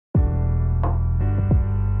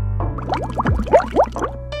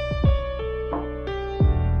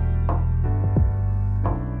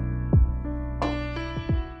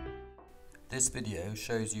This video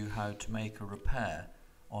shows you how to make a repair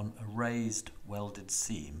on a raised welded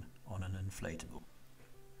seam on an inflatable.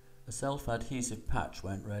 A self-adhesive patch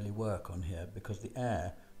won't really work on here because the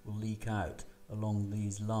air will leak out along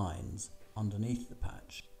these lines underneath the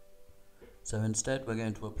patch. So instead we're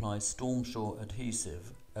going to apply storm-short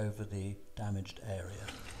adhesive over the damaged area.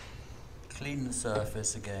 Clean the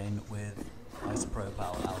surface again with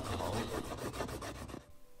isopropyl alcohol.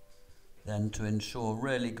 Then, to ensure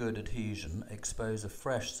really good adhesion, expose a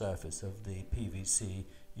fresh surface of the PVC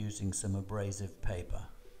using some abrasive paper.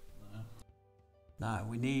 Now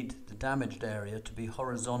we need the damaged area to be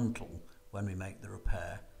horizontal when we make the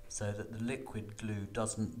repair so that the liquid glue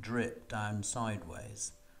doesn't drip down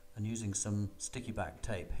sideways, and using some sticky back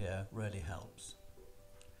tape here really helps.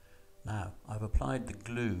 Now I've applied the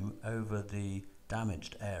glue over the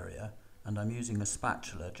damaged area and I'm using a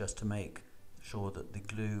spatula just to make sure that the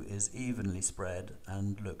glue is evenly spread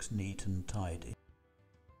and looks neat and tidy.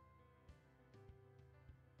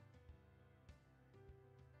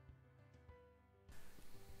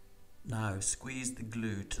 Now squeeze the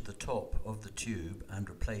glue to the top of the tube and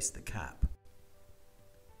replace the cap.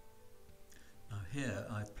 Now here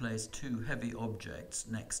I've placed two heavy objects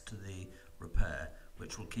next to the repair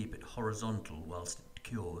which will keep it horizontal whilst it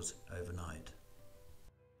cures overnight.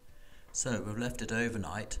 So we've left it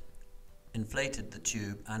overnight, inflated the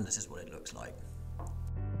tube, and this is what it looks like.